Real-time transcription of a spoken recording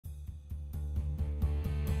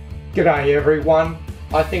G'day everyone.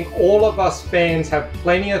 I think all of us fans have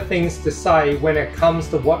plenty of things to say when it comes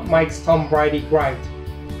to what makes Tom Brady great.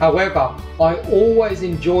 However, I always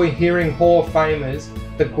enjoy hearing Hall of Famers,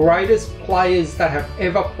 the greatest players that have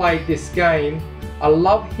ever played this game. I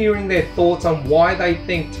love hearing their thoughts on why they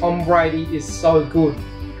think Tom Brady is so good.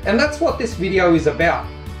 And that's what this video is about.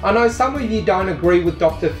 I know some of you don't agree with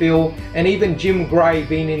Dr. Phil and even Jim Gray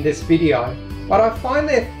being in this video, but I find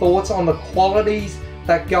their thoughts on the qualities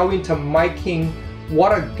that go into making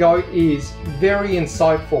what a GOAT is very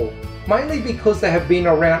insightful, mainly because they have been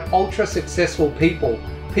around ultra successful people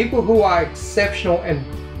who are exceptional and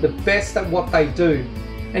the best at what they do,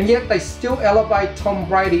 and yet they still elevate Tom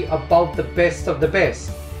Brady above the best of the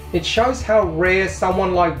best. It shows how rare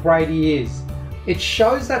someone like Brady is. It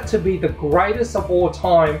shows that to be the greatest of all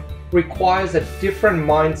time requires a different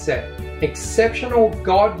mindset. Exceptional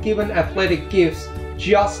God-given athletic gifts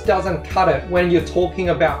just doesn't cut it when you're talking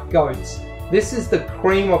about GOATs. This is the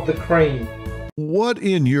cream of the cream. What,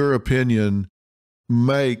 in your opinion,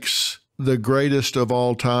 makes the greatest of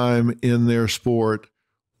all time in their sport?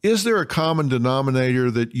 Is there a common denominator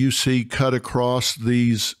that you see cut across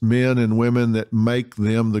these men and women that make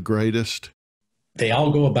them the greatest? They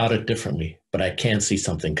all go about it differently, but I can see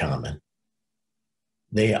something common.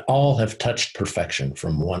 They all have touched perfection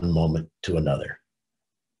from one moment to another,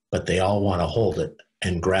 but they all want to hold it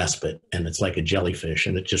and grasp it, and it's like a jellyfish,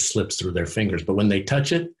 and it just slips through their fingers. But when they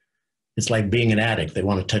touch it, it's like being an addict. They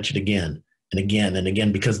want to touch it again and again and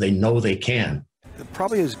again because they know they can.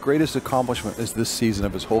 Probably his greatest accomplishment is this season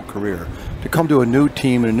of his whole career. To come to a new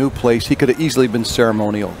team in a new place, he could have easily been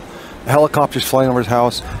ceremonial. Helicopters flying over his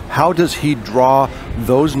house. How does he draw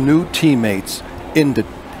those new teammates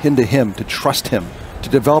into him, to trust him, to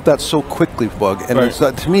develop that so quickly, Bug? And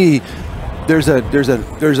right. To me, there's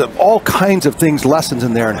all kinds of things, lessons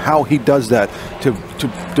in there, and how he does that to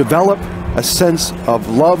develop a sense of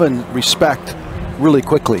love and respect really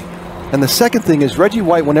quickly. And the second thing is, Reggie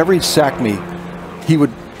White, whenever he'd sack me, he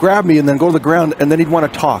would grab me and then go to the ground, and then he'd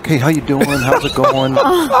want to talk. Hey, how you doing? How's it going?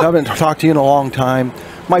 I haven't talked to you in a long time.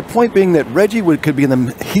 My point being that Reggie could be in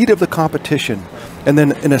the heat of the competition, and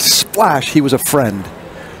then in a splash, he was a friend.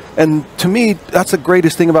 And to me, that's the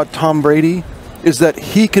greatest thing about Tom Brady, is that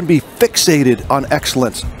he can be fixated on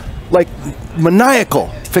excellence, like maniacal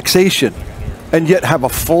fixation, and yet have a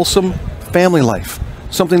fulsome family life.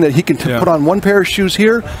 Something that he can put on one pair of shoes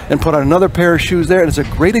here and put on another pair of shoes there. And it's a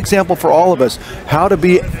great example for all of us how to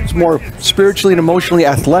be more spiritually and emotionally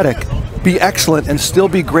athletic, be excellent, and still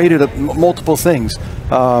be great at multiple things.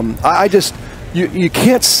 You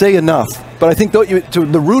can't say enough. But I think the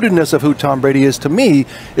rootedness of who Tom Brady is, to me,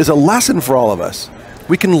 is a lesson for all of us.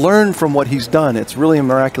 We can learn from what he's done. It's really a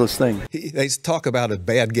miraculous thing. They talk about a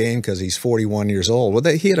bad game because he's 41 years old.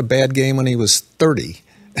 Well, he had a bad game when he was 30.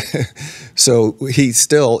 So he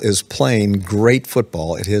still is playing great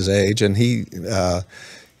football at his age, and he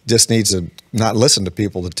just needs to not listen to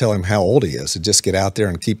people to tell him how old he is, and just get out there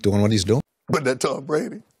and keep doing what he's doing. But that Tom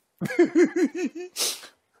Brady.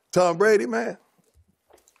 Tom Brady, man.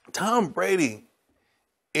 Tom Brady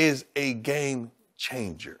is a game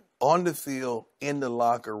changer on the field, in the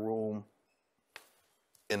locker room,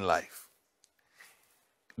 in life.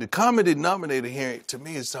 The common denominator here, to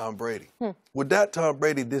me, is Tom Brady. Without Tom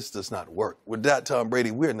Brady, this does not work. Without Tom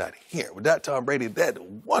Brady, we're not here. Without Tom Brady, that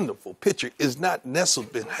wonderful picture is not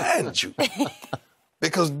nestled behind you.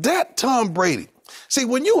 Because that Tom Brady, see,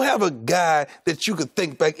 when you have a guy that you could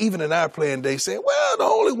think back, even in our playing day, say, well, the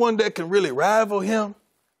only one that can really rival him,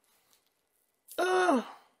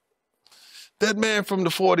 that man from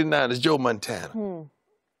the 49ers, Joe Montana,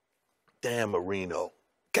 Dan Marino.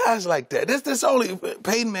 Guys like that. That's only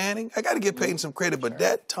Peyton Manning. I got to give Peyton some credit, but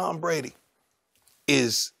that Tom Brady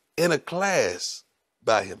is in a class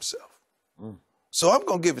by himself. So I'm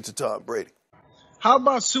going to give it to Tom Brady. How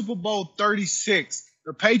about Super Bowl 36?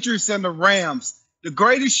 The Patriots and the Rams. The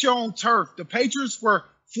greatest show on turf. The Patriots were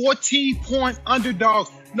 14-point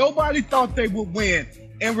underdogs. Nobody thought they would win.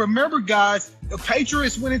 And remember, guys, the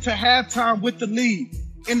Patriots went into halftime with the lead.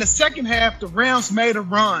 In the second half, the Rams made a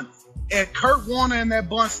run. And Kurt Warner and that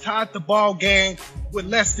bunch tied the ball game with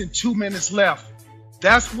less than 2 minutes left.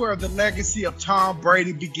 That's where the legacy of Tom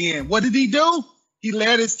Brady began. What did he do? He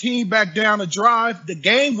led his team back down a drive, the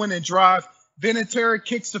game-winning drive. Vinatieri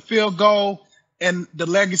kicks the field goal, and the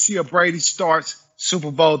legacy of Brady starts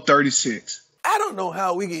Super Bowl 36. I don't know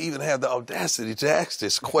how we can even have the audacity to ask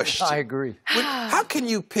this question. I agree. How can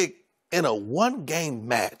you pick in a one-game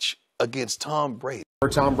match against Tom Brady? For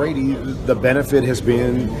Tom Brady, the benefit has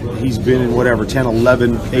been he's been in whatever, 10,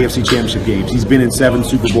 11 AFC Championship games. He's been in 7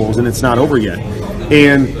 Super Bowls, and it's not over yet.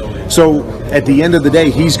 And so at the end of the day,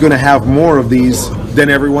 he's going to have more of these than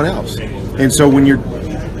everyone else. And so when you're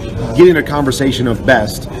getting a conversation of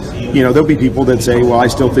best, there'll be people that say, well, I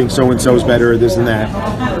still think so-and-so is better, or this and that.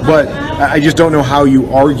 But I just don't know how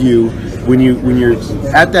you argue when you're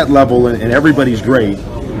at that level and everybody's great.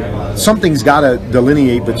 Something's got to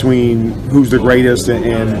delineate between who's the greatest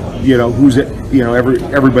and who's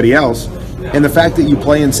everybody else. And the fact that you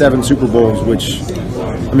play in 7 Super Bowls, which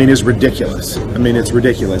is ridiculous. It's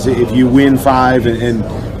ridiculous. If you win 5, and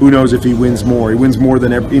who knows if he wins more? He wins more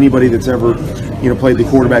than anybody that's ever played the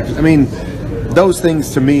quarterback. Those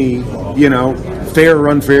things to me, fair or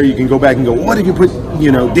unfair, you can go back and go, what if you put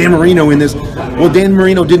Dan Marino in this? Well, Dan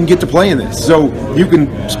Marino didn't get to play in this, so you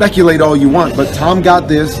can speculate all you want, but Tom got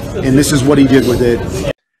this, and this is what he did with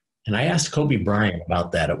it. And I asked Kobe Bryant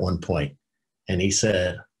about that at one point, and he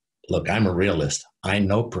said, look, I'm a realist. I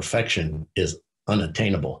know perfection is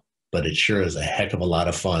unattainable, but it sure is a heck of a lot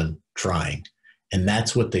of fun trying. And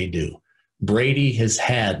that's what they do. Brady has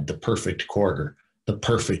had the perfect quarter, the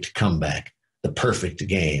perfect comeback, the perfect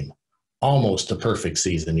game, almost a perfect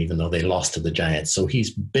season, even though they lost to the Giants. So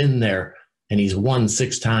he's been there and he's won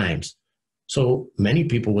 6 times. So many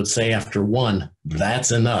people would say after 1,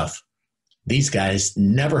 that's enough. These guys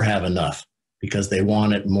never have enough because they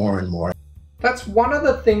want it more and more. That's one of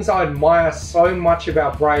the things I admire so much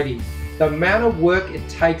about Brady. The amount of work it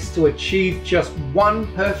takes to achieve just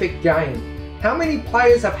one perfect game. How many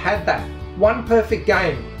players have had that? One perfect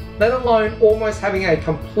game, let alone almost having a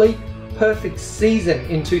complete perfect season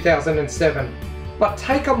in 2007. But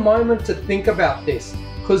take a moment to think about this,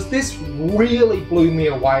 because this really blew me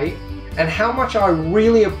away, and how much I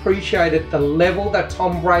really appreciated the level that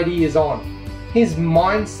Tom Brady is on. His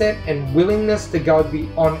mindset and willingness to go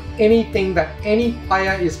beyond anything that any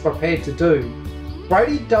player is prepared to do.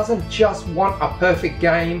 Brady doesn't just want a perfect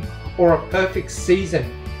game or a perfect season.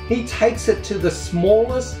 He takes it to the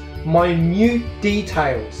smallest, minute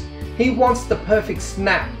details. He wants the perfect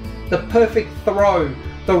snap, the perfect throw,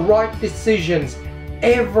 the right decisions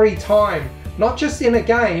every time. Not just in a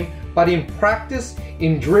game, but in practice,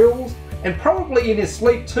 in drills, and probably in his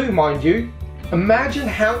sleep too, mind you. Imagine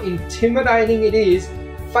how intimidating it is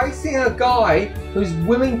facing a guy who's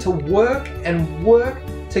willing to work and work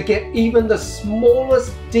to get even the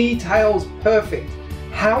smallest details perfect.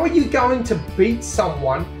 How are you going to beat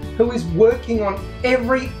someone who is working on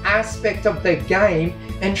every aspect of their game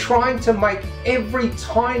and trying to make every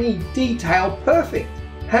tiny detail perfect?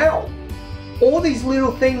 How? All these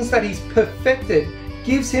little things that he's perfected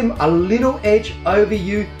gives him a little edge over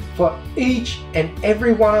you for each and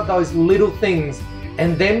every one of those little things.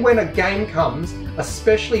 And then when a game comes,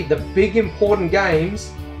 especially the big important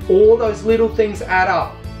games, all those little things add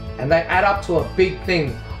up, and they add up to a big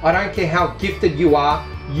thing. I don't care how gifted you are,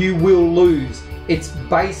 you will lose. It's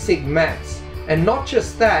basic maths. And not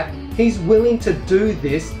just that, he's willing to do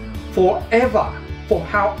this forever, for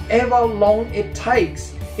however long it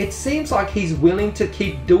takes. It seems like he's willing to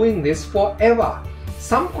keep doing this forever.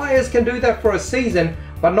 Some players can do that for a season,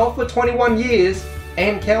 but not for 21 years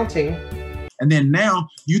and counting. And then now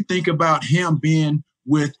you think about him being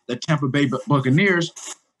with the Tampa Bay Buccaneers.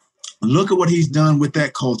 Look at what he's done with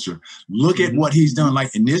that culture. Look at what he's done.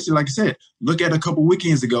 Like initially, like I said, look at a couple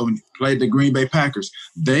weekends ago when he played the Green Bay Packers.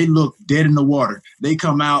 They look dead in the water. They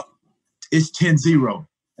come out, it's 10-0.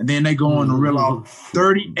 And then they go on and reel off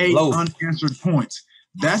 38 unanswered points.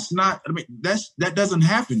 That's not, that doesn't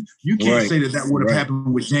happen. You can't say that would have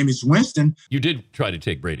happened with Jameis Winston. You did try to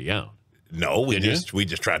take Brady out. No, we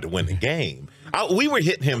just tried to win the game. We were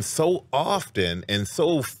hitting him so often and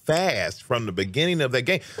so fast from the beginning of that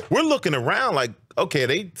game. We're looking around like, okay,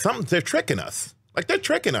 they're tricking us. Like, they're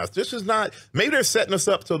tricking us. This is not, maybe they're setting us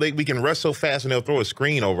up so we can rush so fast and they'll throw a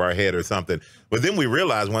screen over our head or something. But then we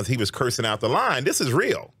realized once he was cursing out the line, this is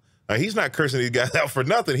real. He's not cursing these guys out for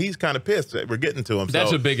nothing. He's kind of pissed that we're getting to him.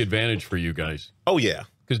 That's a big advantage for you guys. Oh, yeah.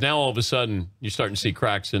 Because now all of a sudden you're starting to see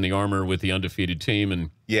cracks in the armor with the undefeated team.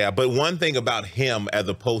 And yeah, but one thing about him as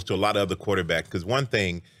opposed to a lot of other quarterbacks, because one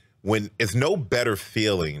thing, when it's no better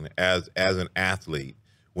feeling as an athlete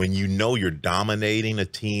when you know you're dominating a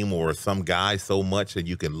team or some guy so much that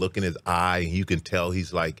you can look in his eye and you can tell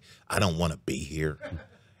he's like, I don't want to be here.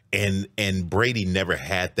 And Brady never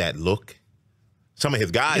had that look. Some of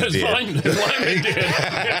his guys did.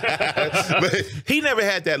 But he never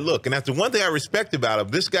had that look. And that's the one thing I respect about him.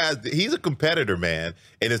 This guy, he's a competitor, man.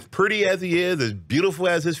 And as pretty as he is, as beautiful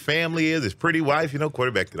as his family is, his pretty wife,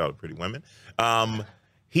 quarterbacks get all the pretty women.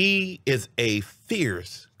 He is a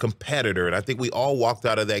fierce competitor. And I think we all walked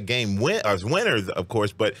out of that game as winners, of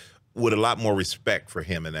course. But with a lot more respect for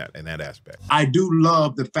him in that aspect. I do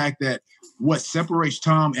love the fact that what separates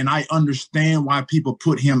Tom, and I understand why people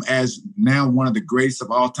put him as now one of the greatest of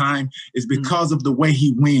all time, is because of the way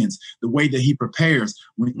he wins, the way that he prepares.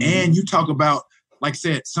 And you talk about, like I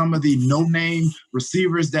said, some of the no-name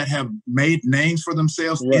receivers that have made names for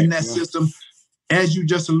themselves in that system. As you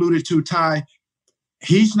just alluded to, Ty,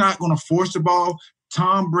 he's not going to force the ball.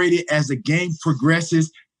 Tom Brady, as the game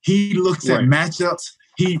progresses, he looks at matchups.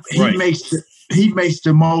 He makes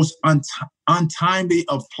the most untimely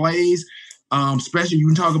of plays. Especially you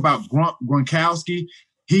can talk about Gronkowski.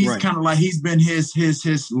 He's kind of like he's been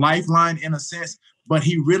his lifeline in a sense, but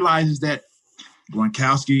he realizes that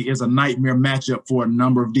Gronkowski is a nightmare matchup for a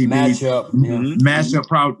number of DBs, matchup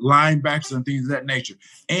proud linebackers and things of that nature.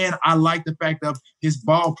 And I like the fact of his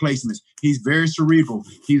ball placements. He's very cerebral.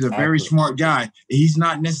 He's a very smart guy. He's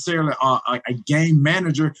not necessarily a game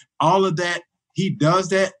manager. All of that, he does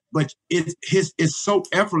that, but it's so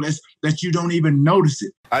effortless that you don't even notice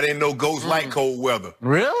it. I didn't know goats like cold weather.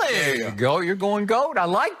 Really? Yeah. There you go. You're going goat. I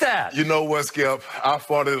like that. You know what, Skip? I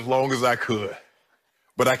fought it as long as I could,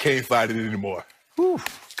 but I can't fight it anymore. Whew,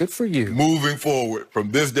 good for you. Moving forward,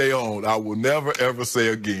 from this day on, I will never, ever say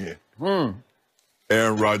again,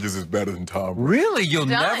 Aaron Rodgers is better than Tom Brady. Really? You'll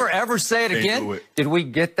never, ever say it again? Did we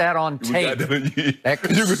get that on tape? That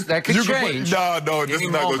could change. No, this is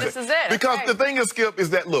not going to This is it. Because the thing is, Skip, is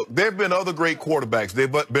that, look, there have been other great quarterbacks. There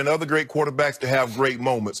have been other great quarterbacks to have great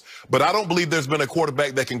moments. But I don't believe there's been a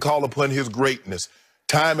quarterback that can call upon his greatness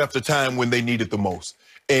time after time when they need it the most.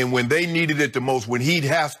 And when they needed it the most, when he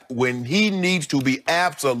needs to be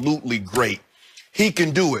absolutely great, he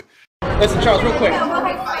can do it. Listen, Charles, real quick.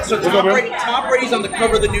 So Tom Brady's on the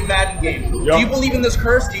cover of the new Madden game. Do you believe in this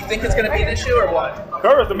curse? Do you think it's going to be an issue or what?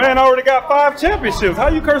 Curse? The man already got 5 championships. How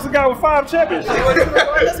you curse a guy with 5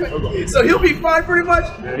 championships? So he'll be fine pretty much?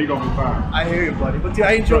 Yeah, he's going to be fine. I hear you, buddy. But dude,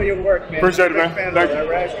 I enjoy your work, man. Appreciate it, man.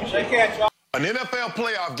 Thank you. An NFL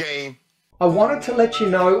playoff game. I wanted to let you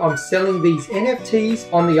know I'm selling these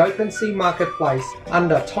NFTs on the OpenSea marketplace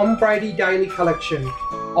under Tom Brady Daily Collection.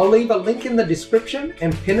 I'll leave a link in the description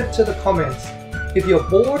and pin it to the comments. If you're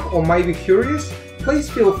bored or maybe curious, please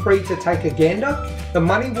feel free to take a gander. The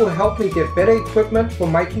money will help me get better equipment for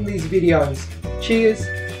making these videos. Cheers!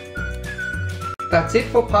 That's it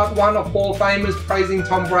for part 1 of Hall of Famers praising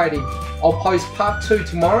Tom Brady. I'll post part 2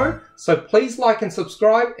 tomorrow, so please like and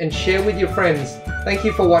subscribe and share with your friends. Thank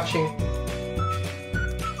you for watching.